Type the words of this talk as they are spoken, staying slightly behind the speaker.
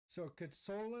So could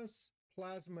Solus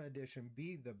Plasma Edition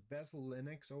be the best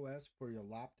Linux OS for your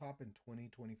laptop in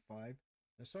 2025?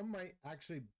 Now, some might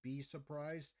actually be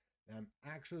surprised that I'm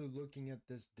actually looking at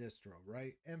this distro,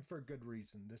 right? And for good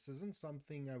reason. This isn't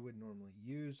something I would normally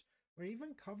use or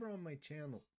even cover on my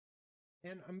channel.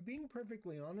 And I'm being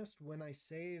perfectly honest when I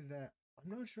say that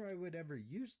I'm not sure I would ever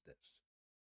use this.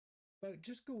 But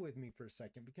just go with me for a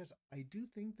second, because I do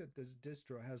think that this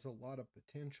distro has a lot of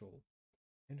potential.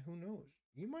 And who knows,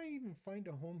 you might even find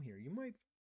a home here. You might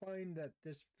find that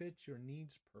this fits your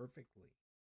needs perfectly.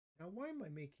 Now, why am I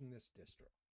making this distro?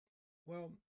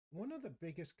 Well, one of the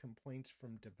biggest complaints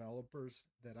from developers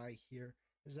that I hear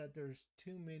is that there's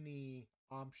too many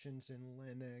options in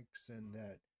Linux and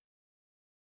that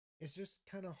it's just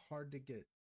kind of hard to get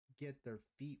their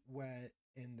feet wet,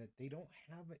 and that they don't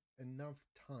have enough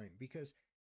time because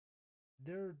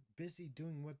they're busy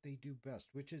doing what they do best,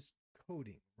 which is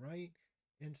coding, right?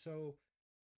 And so,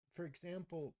 for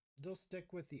example, they'll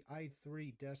stick with the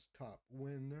i3 desktop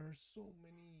when there's so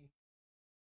many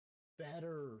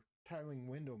better tiling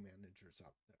window managers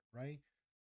out there, right?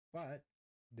 But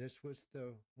this was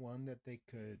the one that they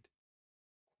could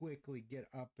quickly get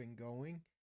up and going.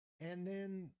 And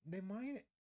then they might,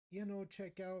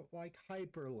 check out like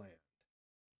Hyperland.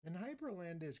 And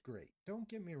Hyperland is great. Don't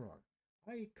get me wrong.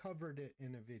 I covered it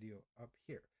in a video up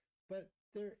here. But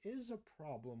there is a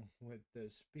problem with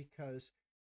this because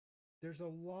there's a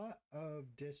lot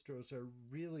of distros that are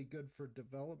really good for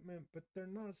development, but they're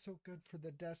not so good for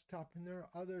the desktop. And there are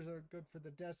others that are good for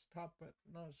the desktop, but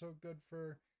not so good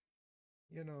for,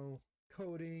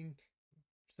 coding,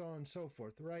 so on and so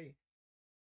forth, right?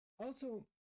 Also,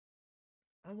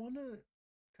 I want to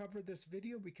cover this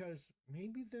video because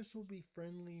maybe this will be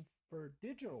friendly for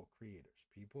digital creators,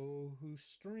 people who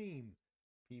stream,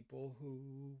 people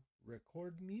who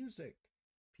record music,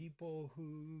 people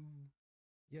who,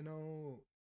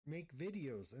 make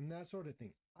videos and that sort of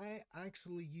thing. I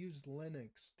actually use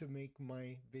Linux to make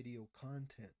my video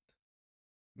content.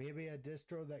 Maybe a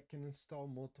distro that can install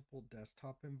multiple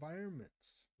desktop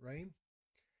environments, right?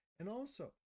 And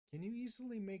also, can you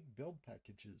easily make build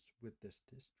packages with this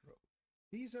distro?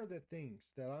 These are the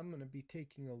things that I'm going to be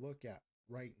taking a look at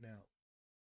right now.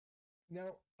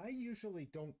 Now, I usually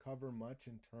don't cover much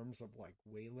in terms of like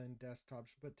Wayland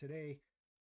desktops, but today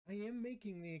I am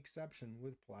making the exception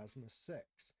with Plasma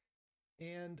 6.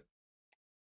 And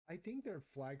I think their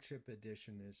flagship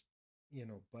edition is,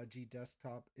 Budgie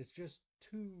desktop. It's just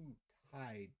too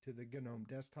tied to the GNOME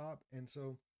desktop. And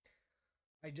so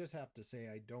I just have to say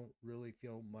I don't really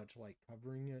feel much like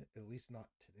covering it, at least not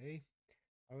today.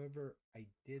 However, I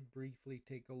did briefly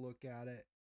take a look at it.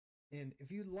 And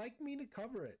if you'd like me to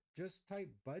cover it, just type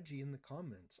Budgie in the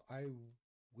comments.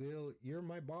 You're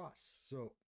my boss,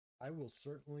 so I will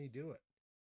certainly do it.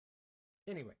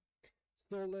 Anyway,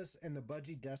 Solus and the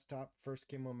Budgie desktop first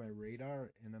came on my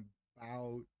radar in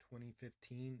about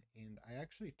 2015, and I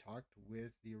actually talked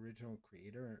with the original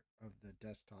creator of the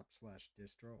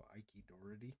desktop/distro, Ike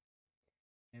Doherty,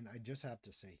 and I just have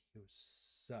to say he was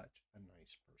such a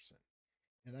nice person.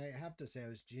 And I have to say I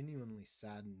was genuinely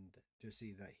saddened to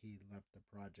see that he left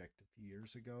the project a few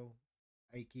years ago.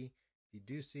 Ike, if you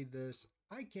do see this,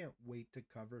 I can't wait to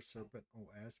cover Serpent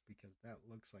OS because that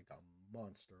looks like a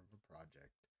monster of a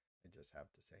project, I just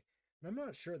have to say. And I'm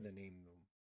not sure the name though,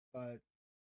 but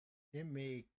it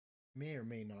may or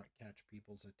may not catch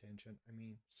people's attention. I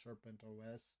mean, Serpent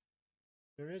OS.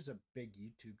 There is a big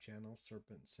YouTube channel,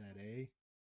 Serpent Set A.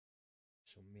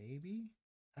 So maybe?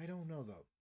 I don't know though.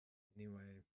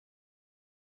 Anyway,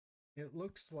 it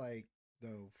looks like,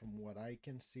 though, from what I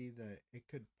can see, that it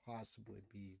could possibly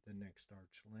be the next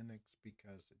Arch Linux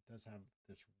because it does have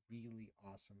this really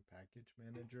awesome package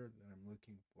manager that I'm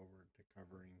looking forward to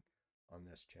covering on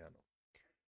this channel.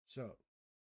 So,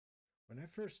 when I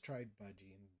first tried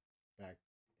Budgie back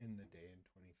in the day in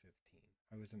 2015,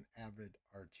 I was an avid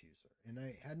Arch user, and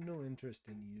I had no interest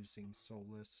in using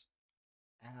Solus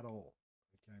at all,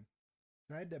 okay?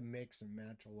 I had to mix and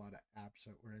match a lot of apps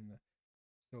that were in the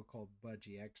so-called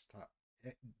Budgie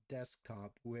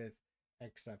desktop with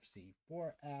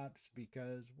XFCE4 apps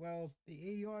because, well,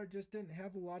 the AUR just didn't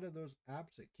have a lot of those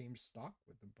apps that came stock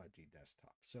with the Budgie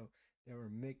desktop. So they were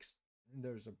mixed.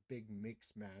 There's a big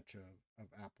mix match of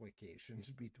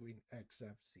applications between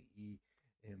XFCE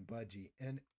and Budgie,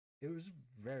 and it was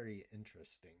very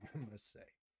interesting, I must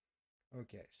say.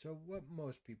 Okay, so what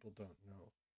most people don't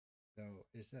know, though,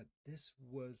 is that this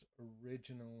was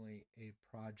originally a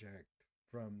project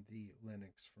from the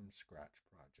Linux from Scratch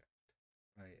project,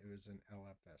 right? It was an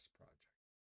LFS project.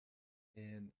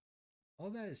 And all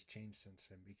that has changed since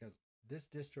then because this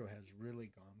distro has really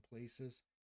gone places.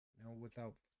 Now,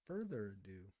 without further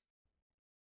ado,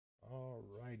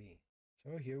 alrighty,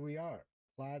 so here we are,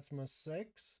 Plasma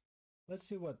 6. Let's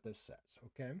see what this says,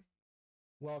 okay?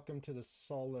 Welcome to the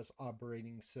Solus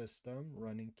operating system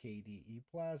running KDE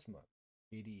Plasma.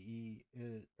 KDE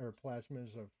is, or Plasma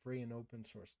is a free and open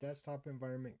source desktop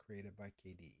environment created by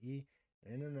KDE,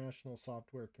 an international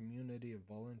software community of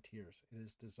volunteers. It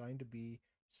is designed to be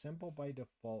simple by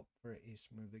default for a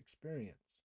smooth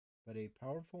experience, but a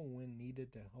powerful when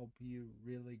needed to help you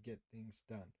really get things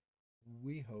done.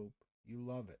 We hope you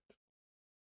love it.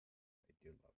 I do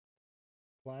love it.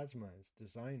 Plasma is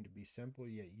designed to be simple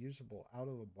yet usable out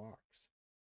of the box.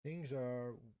 Things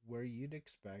are where you'd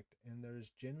expect, and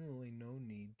there's generally no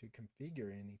need to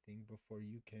configure anything before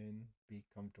you can be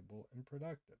comfortable and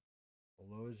productive.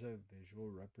 Below is a visual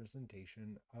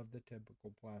representation of the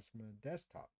typical Plasma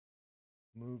desktop.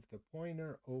 Move the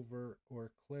pointer over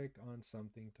or click on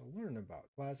something to learn about.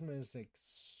 Plasma is an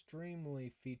extremely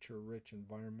feature-rich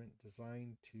environment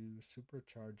designed to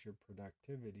supercharge your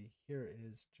productivity. Here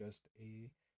is just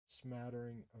a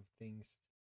smattering of things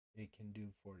it can do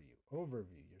for you.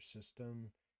 Overview: your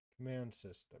system, command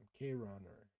system,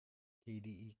 KRunner,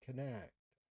 KDE Connect,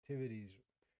 activities.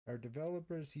 Our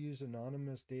developers use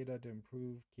anonymous data to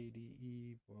improve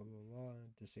KDE, blah, blah, blah,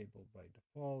 disabled by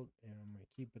default. And I'm going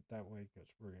to keep it that way because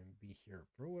we're going to be here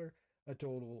for a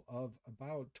total of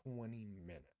about 20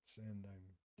 minutes. And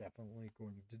I'm definitely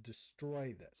going to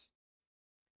destroy this.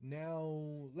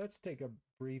 Now, let's take a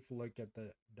brief look at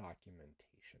the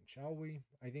documentation, shall we?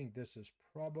 I think this is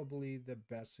probably the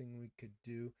best thing we could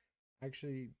do.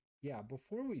 Actually, yeah,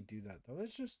 before we do that, though,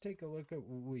 let's just take a look at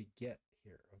what we get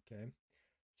here, okay?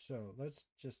 So let's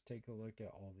just take a look at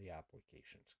all the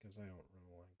applications because I don't really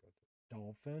want to go through.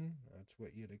 Dolphin, that's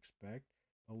what you'd expect.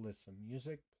 Alyssa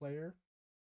Music Player,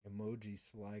 Emoji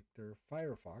Selector,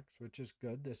 Firefox, which is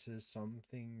good. This is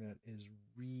something that is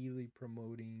really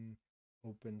promoting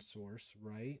open source,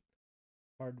 right?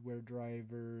 Hardware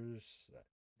drivers,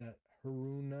 that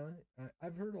Haruna.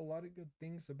 I've heard a lot of good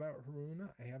things about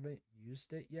Haruna. I haven't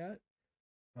used it yet.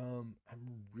 I'm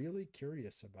really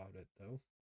curious about it though.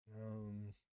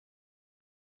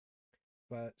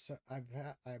 But so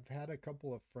I've had a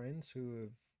couple of friends who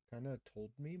have kind of told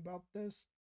me about this,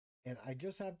 and I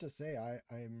just have to say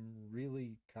I'm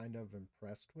really kind of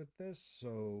impressed with this.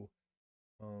 So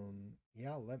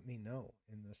yeah, let me know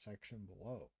in the section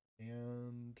below.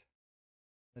 And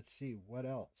let's see what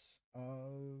else.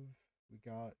 We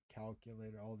got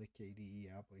calculator, all the KDE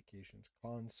applications,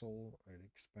 console. I'd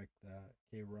expect that.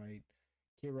 Kwrite.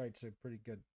 Kwrite's a pretty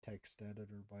good text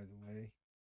editor, by the way.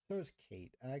 So is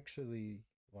Kate. I actually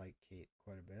like Kate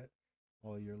quite a bit.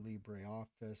 All your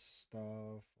LibreOffice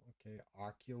stuff. Okay,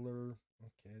 Ocular.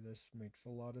 Okay, this makes a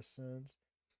lot of sense.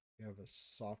 You have a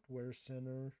software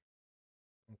center.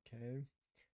 Okay,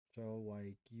 so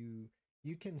like you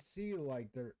can see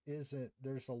like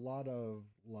there's a lot of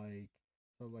like,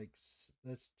 so like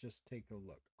let's just take a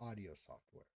look. Audio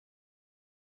software.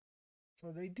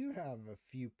 So they do have a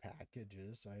few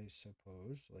packages, I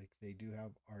suppose. Like they do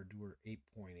have Ardour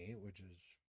 8.8, which is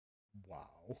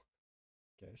wow.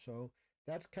 Okay, so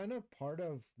that's kind of part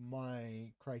of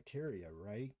my criteria,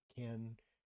 right? Can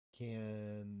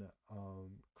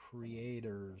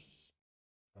creators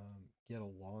get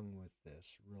along with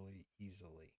this really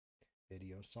easily?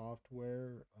 Video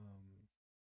software,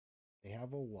 they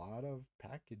have a lot of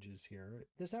packages here.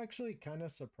 This actually kind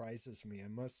of surprises me, I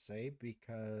must say,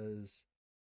 because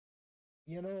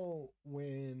you know,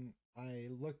 when I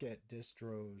look at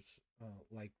distros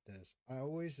like this, I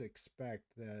always expect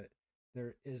that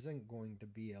there isn't going to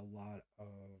be a lot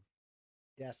of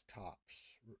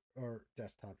desktops.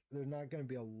 There's not going to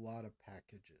be a lot of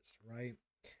packages, right?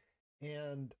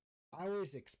 And I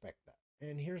always expect that.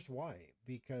 And here's why.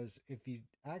 Because if you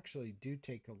actually do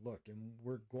take a look, and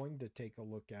we're going to take a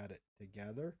look at it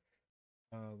together,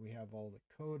 we have all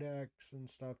the codecs and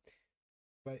stuff.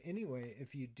 But anyway,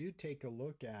 if you do take a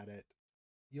look at it,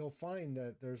 you'll find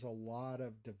that there's a lot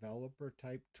of developer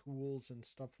type tools and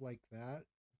stuff like that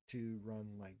to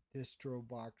run like distro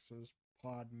boxes,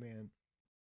 Podman,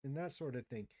 and that sort of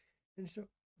thing. And so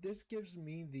this gives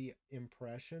me the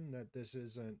impression that this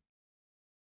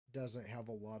doesn't have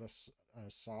a lot of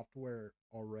software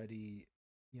already,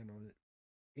 you know,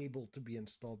 able to be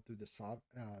installed through the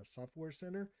software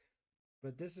center.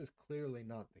 But this is clearly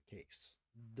not the case.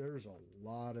 There's a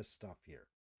lot of stuff here.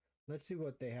 Let's see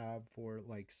what they have for,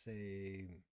 like, say,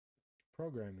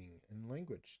 programming and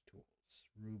language tools.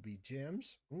 Ruby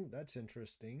gems. Ooh, that's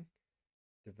interesting.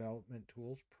 Development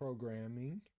tools,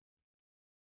 programming.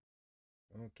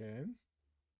 Okay.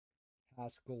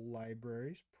 Haskell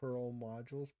libraries, Perl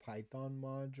modules, Python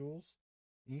modules.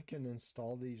 You can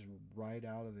install these right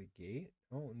out of the gate.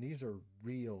 Oh, and these are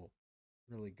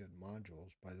really good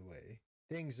modules, by the way.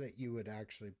 Things that you would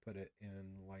actually put it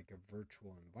in like a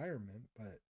virtual environment,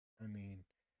 but I mean,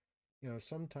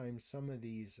 sometimes some of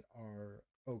these are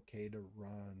okay to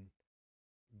run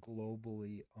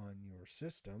globally on your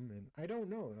system. And I don't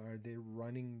know, are they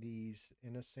running these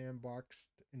in a sandboxed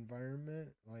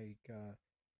environment, like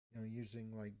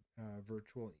using like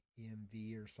virtual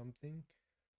EMV or something?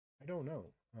 I don't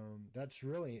know. That's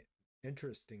really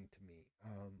interesting to me.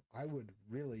 I would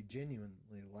really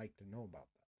genuinely like to know about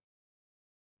that.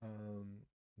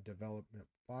 Development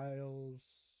files.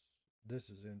 This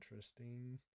is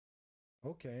interesting.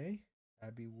 Okay.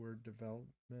 Abby Word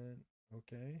development.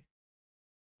 Okay.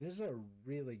 This is a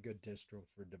really good distro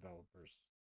for developers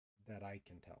that I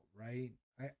can tell, right?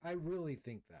 I really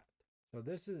think that. So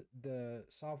this is the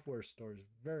software store is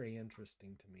very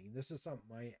interesting to me. This is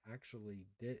something I actually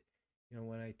did.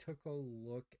 When I took a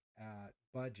look at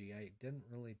Budgie, I didn't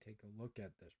really take a look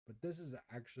at this, but this is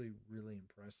actually really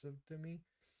impressive to me.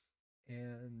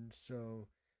 And so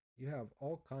you have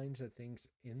all kinds of things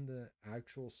in the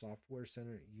actual software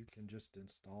center you can just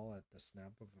install at the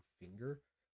snap of a finger,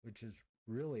 which is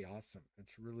really awesome.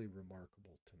 It's really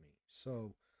remarkable to me.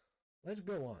 So let's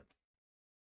go on.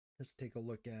 Let's take a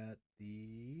look at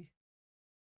the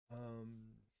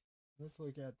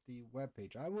web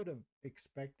page. I would have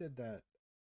expected that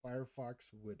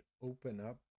Firefox would open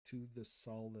up to the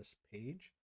Solus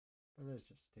page, but let's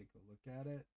just take a look at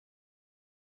it.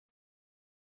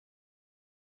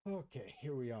 Okay,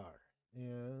 here we are,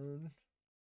 and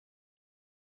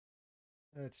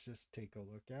let's just take a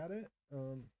look at it.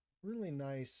 Really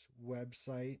nice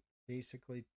website.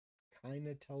 Basically, kind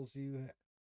of tells you,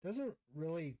 doesn't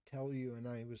really tell you. And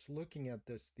I was looking at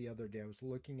this the other day. I was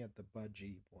looking at the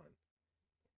Budgie one.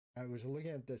 I was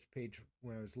looking at this page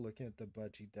when I was looking at the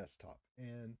Budgie desktop,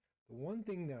 and the one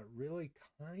thing that really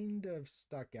kind of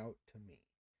stuck out to me,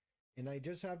 and I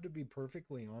just have to be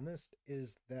perfectly honest,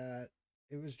 is that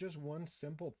it was just one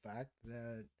simple fact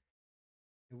that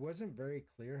it wasn't very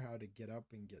clear how to get up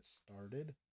and get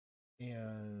started.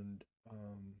 And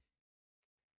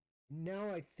now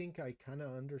I think I kind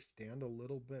of understand a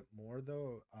little bit more,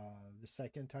 though. The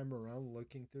second time around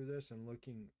looking through this and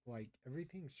looking, like,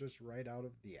 everything's just right out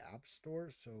of the App Store.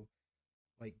 So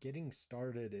like getting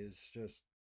started is just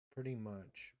pretty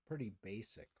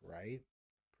basic, right?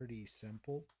 Pretty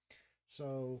simple.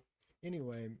 So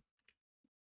anyway,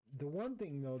 the one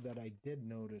thing though that I did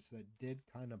notice that did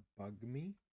kind of bug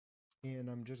me, and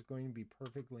I'm just going to be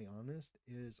perfectly honest,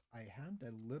 is I had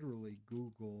to literally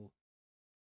Google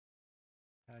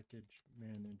package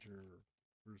manager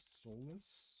for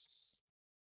Solus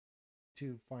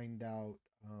to find out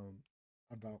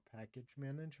about package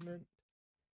management.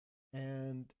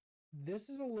 And this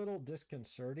is a little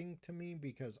disconcerting to me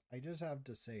because I just have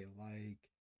to say, like,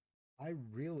 I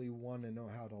really want to know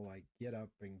how to like get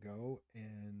up and go,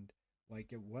 and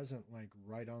like it wasn't like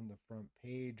right on the front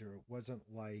page, or it wasn't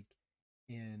like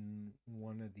in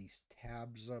one of these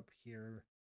tabs up here.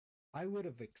 I would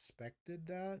have expected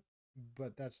that,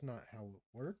 but that's not how it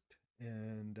worked.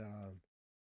 And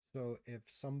so if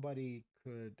somebody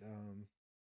could,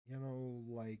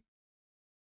 like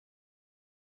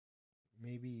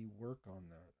maybe work on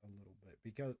that a little bit,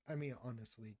 because I mean,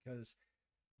 honestly, because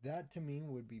that to me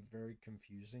would be very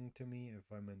confusing to me if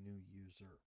I'm a new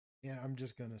user. Yeah, I'm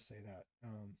just going to say that.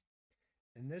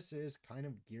 And this is kind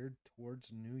of geared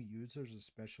towards new users,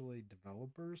 especially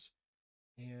developers.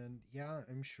 And yeah,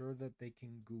 I'm sure that they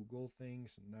can Google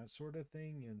things and that sort of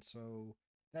thing. And so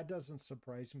that doesn't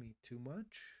surprise me too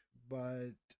much,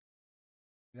 but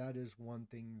that is one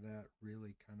thing that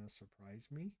really kind of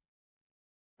surprised me.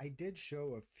 I did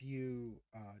show a few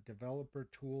developer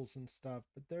tools and stuff,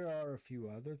 but there are a few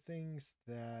other things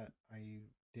that I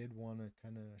did want to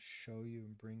kind of show you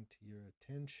and bring to your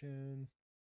attention.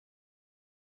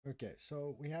 Okay,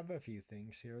 so we have a few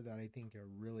things here that I think are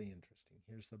really interesting.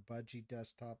 Here's the Budgie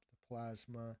desktop, the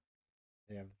Plasma.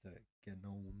 They have the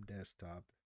GNOME desktop.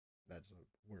 That's the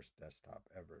worst desktop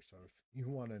ever. So if you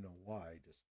want to know why,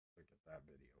 just look at that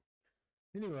video.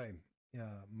 Anyway,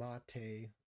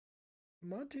 Mate.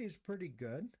 Mate is pretty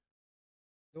good.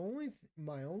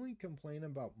 My only complaint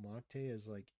about Mate is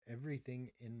like everything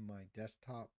in my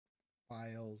desktop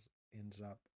files ends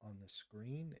up on the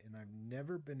screen, and I've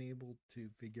never been able to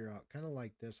figure out, kind of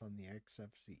like this on the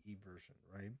XFCE version,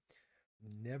 right?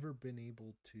 Never been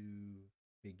able to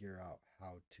figure out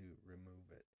how to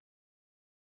remove it.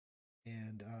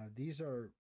 And these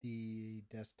are the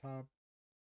desktop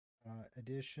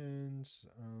editions.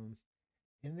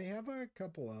 And they have a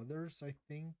couple others, I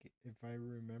think, if I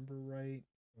remember right.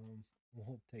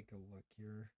 We'll take a look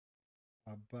here.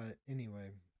 But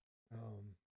anyway,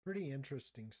 pretty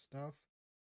interesting stuff.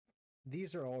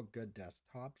 These are all good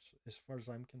desktops as far as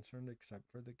I'm concerned, except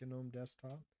for the GNOME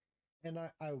desktop. And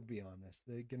I will be honest,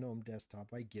 the GNOME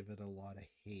desktop, I give it a lot of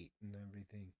hate and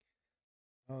everything.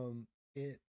 Um,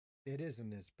 it it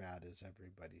isn't as bad as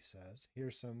everybody says.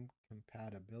 Here's some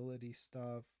compatibility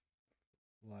stuff.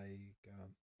 Like,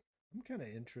 I'm kind of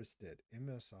interested.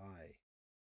 MSI.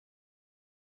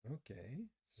 Okay,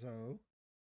 so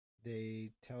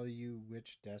they tell you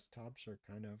which desktops are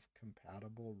kind of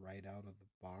compatible right out of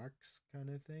the box, kind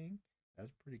of thing.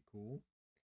 That's pretty cool.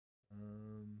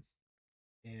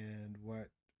 And what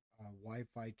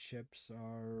Wi-Fi chips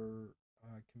are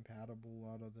compatible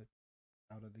out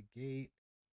of the gate.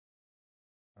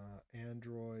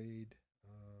 Android.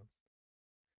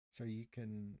 So you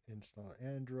can install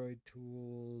Android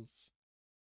tools,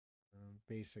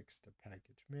 basics to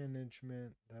package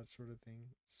management, that sort of thing,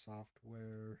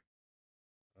 software,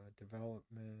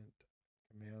 development,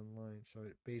 command line. So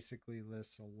it basically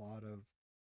lists a lot of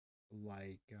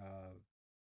like a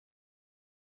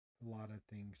lot of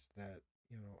things that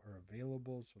are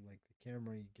available. So like the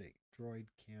camera, you get Droid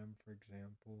Cam, for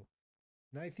example.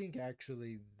 And I think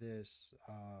actually this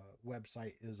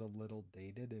website is a little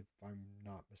dated, if I'm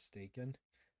not mistaken.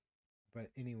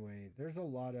 But anyway, there's a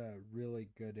lot of really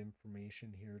good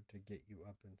information here to get you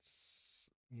up and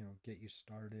get you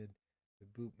started. The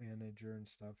boot manager and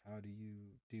stuff. How do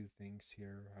you do things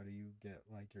here? How do you get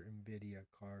like your NVIDIA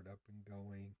card up and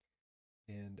going?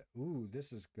 And ooh,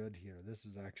 this is good here. This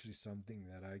is actually something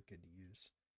that I could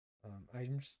use.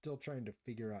 I'm still trying to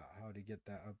figure out how to get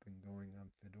that up and going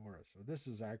on Fedora. So this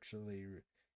is actually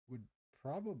would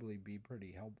probably be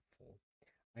pretty helpful.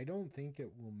 I don't think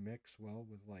it will mix well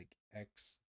with like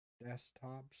X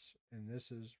desktops, and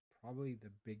this is probably the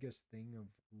biggest thing of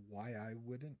why I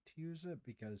wouldn't use it,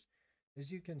 because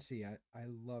as you can see, I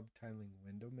love tiling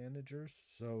window managers,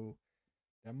 so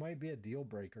that might be a deal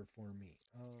breaker for me.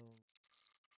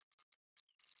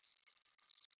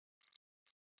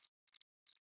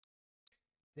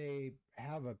 They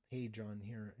have a page on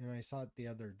here, and I saw it the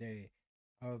other day,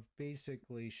 of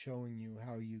basically showing you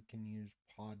how you can use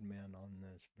Podman on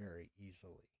this very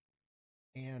easily.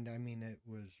 And I mean, it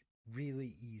was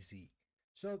really easy.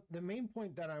 So the main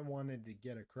point that I wanted to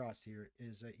get across here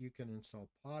is that you can install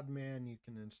Podman, you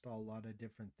can install a lot of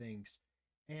different things,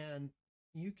 and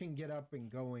you can get up and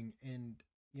going. And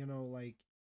like,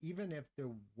 even if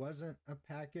there wasn't a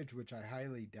package, which I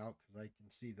highly doubt, because I can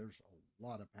see there's a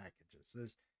lot of packages.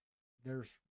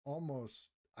 There's almost,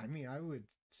 I mean, I would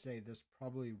say this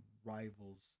probably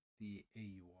rivals the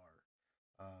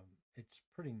AUR. It's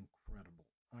pretty incredible.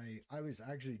 I was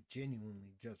actually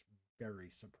genuinely just very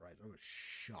surprised. I was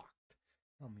shocked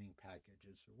how many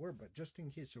packages there were, but just in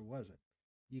case there wasn't,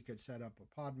 you could set up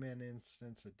a Podman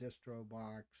instance, a distro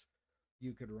box.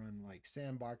 You could run like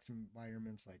sandbox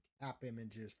environments like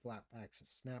AppImages, Flatpaks,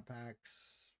 and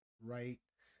Snappaks, right?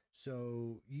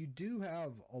 So you do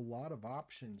have a lot of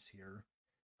options here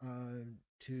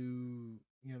to,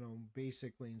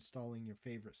 basically installing your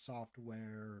favorite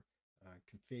software,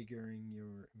 configuring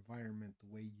your environment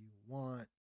the way you want,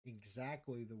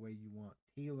 exactly the way you want,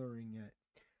 tailoring it.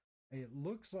 It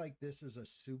looks like this is a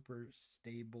super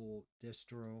stable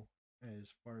distro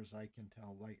as far as I can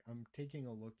tell. Like, I'm taking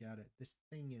a look at it. This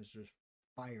thing is just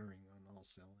firing on all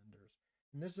cylinders.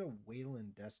 And this is a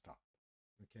Wayland desktop.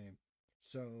 Okay.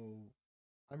 So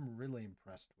I'm really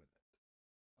impressed with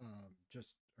it.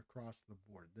 Just across the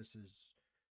board.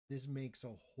 This makes a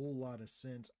whole lot of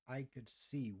sense. I could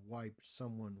see why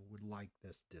someone would like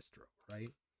this distro, right?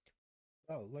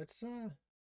 Oh, let's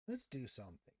do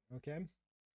something, okay?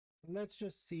 Let's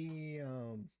just see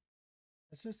how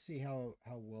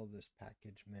well this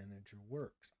package manager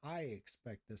works. I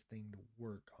expect this thing to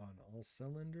work on all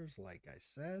cylinders, like I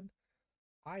said.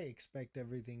 I expect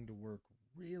everything to work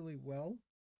really well.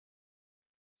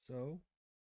 So,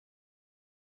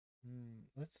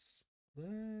 let's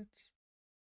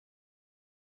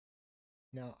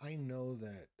now I know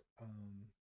that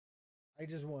I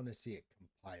just want to see it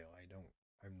compile.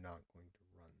 I'm not going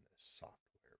to run this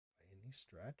software by any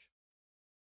stretch.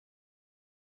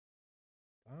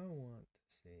 I want to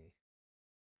see.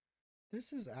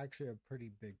 This is actually a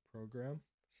pretty big program,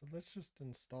 so let's just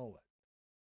install it.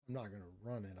 I'm not going to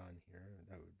run it on here.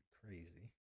 That would be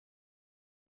crazy.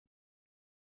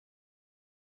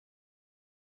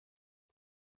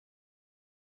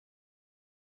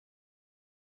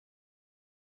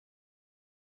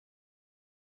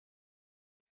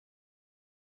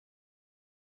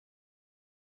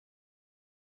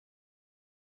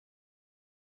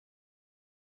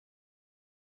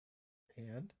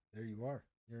 And there you are.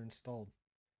 You're installed.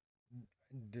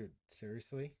 Dude,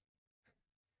 seriously?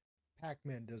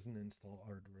 Pac-Man doesn't install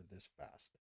hardware this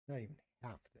fast. Not even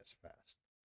half this fast.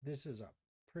 This is a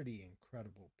pretty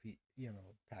incredible,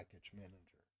 package manager.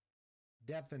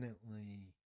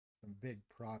 Definitely some big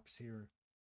props here.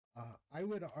 I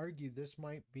would argue this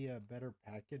might be a better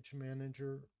package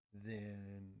manager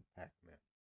than Pac-Man,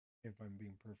 if I'm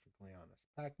being perfectly honest.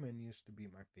 Pac-Man used to be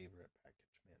my favorite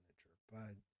package manager,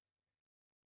 but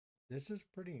this is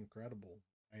pretty incredible,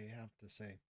 I have to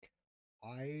say.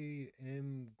 I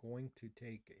am going to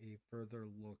take a further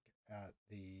look at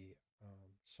the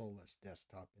Solus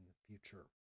desktop in the future.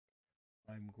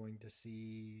 I'm going to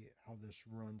see how this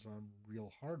runs on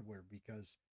real hardware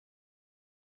because,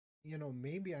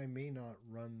 maybe I may not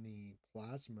run the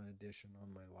Plasma edition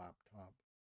on my laptop,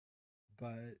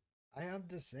 but I have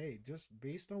to say, just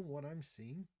based on what I'm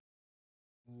seeing,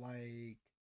 like,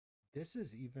 this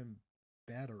is even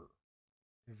better.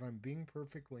 If I'm being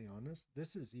perfectly honest,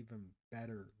 this is even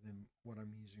better than what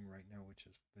I'm using right now, which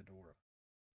is Fedora.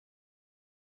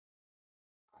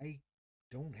 I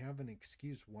don't have an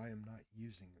excuse why I'm not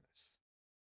using this.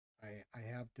 I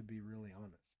have to be really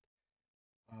honest.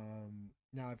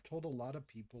 Now I've told a lot of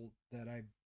people that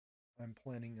I'm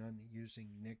planning on using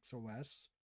NixOS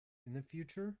in the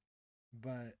future,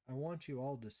 but I want you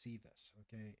all to see this,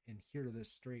 okay, and hear this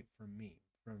straight from me.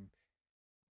 From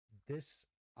this,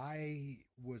 I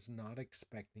was not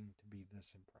expecting to be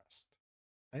this impressed.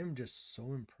 I am just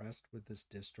so impressed with this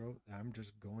distro that I'm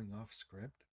just going off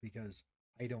script because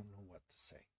I don't know what to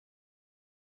say.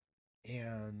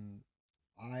 And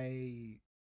I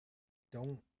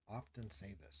don't often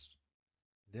say this.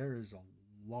 There is a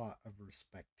lot of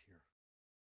respect here.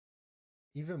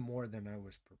 Even more than I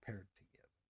was prepared to give.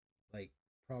 Like,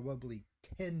 probably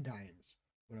 10 times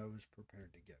what I was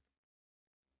prepared to give.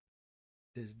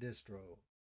 This distro,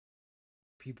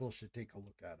 people should take a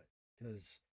look at it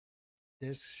because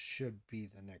this should be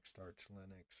the next Arch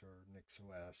Linux or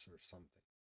NixOS or something.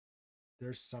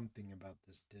 There's something about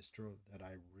this distro that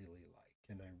I really like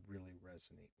and I really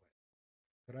resonate with.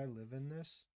 Could I live in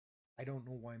this? I don't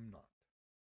know why I'm not.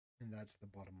 And that's the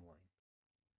bottom line.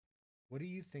 What do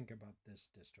you think about this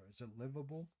distro? Is it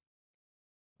livable?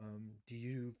 Do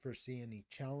you foresee any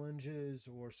challenges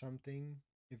or something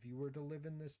if you were to live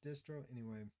in this distro?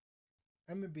 Anyway,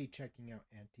 I'm going to be checking out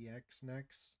AntiX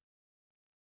next.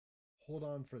 Hold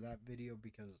on for that video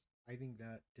because I think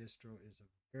that distro is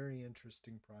a very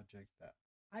interesting project that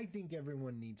I think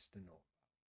everyone needs to know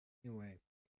about. Anyway,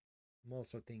 I'm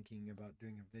also thinking about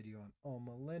doing a video on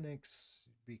Alma Linux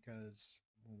because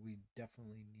we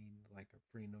definitely need like a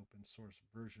free and open source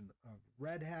version of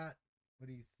Red Hat. What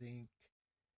do you think?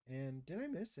 And did I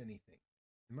miss anything?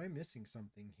 Am I missing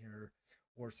something here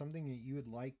or something that you would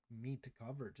like me to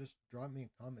cover? Just drop me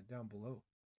a comment down below.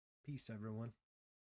 Peace, everyone.